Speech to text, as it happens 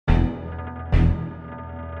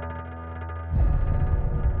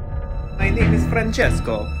name is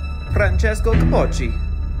Francesco. Francesco Capocci.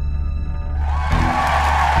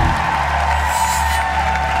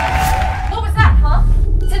 What was that, huh?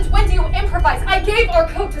 Since when do you improvise? I gave our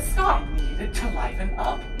code to stop. I needed to liven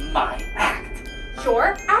up my act.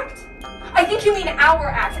 Your act? I think you mean our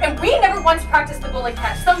act, and we never once practiced the bullet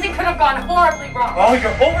catch. Something could have gone horribly wrong. Oh,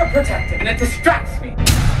 you're overprotective, and it distracts me.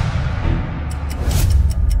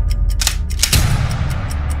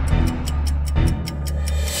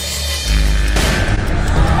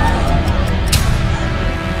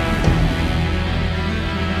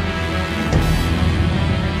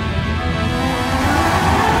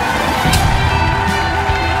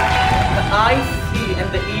 The eyes see and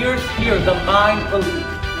the ears hear, the mind believes.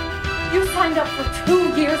 You signed up for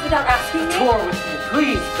 2 years without asking me? Tour with me,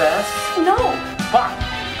 please, Bess. No. Why?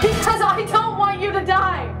 Because I don't want you to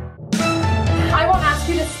die. I won't ask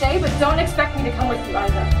you to stay, but don't expect me to come with you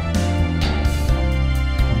either.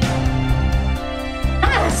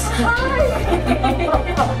 Bess!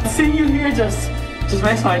 Hi! Seeing you here just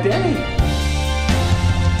makes my day.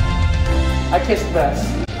 I kissed Bess.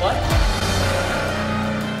 What?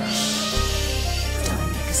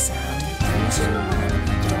 Don't make a sound. 3, 2, 1.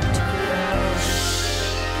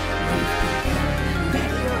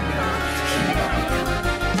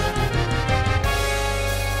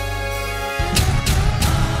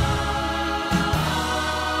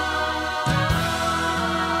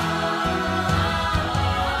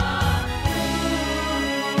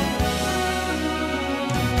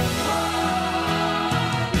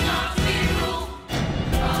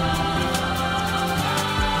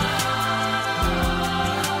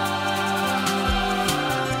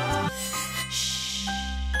 Shh,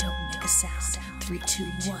 don't make a sound. 3, 2,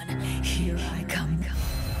 1. Here I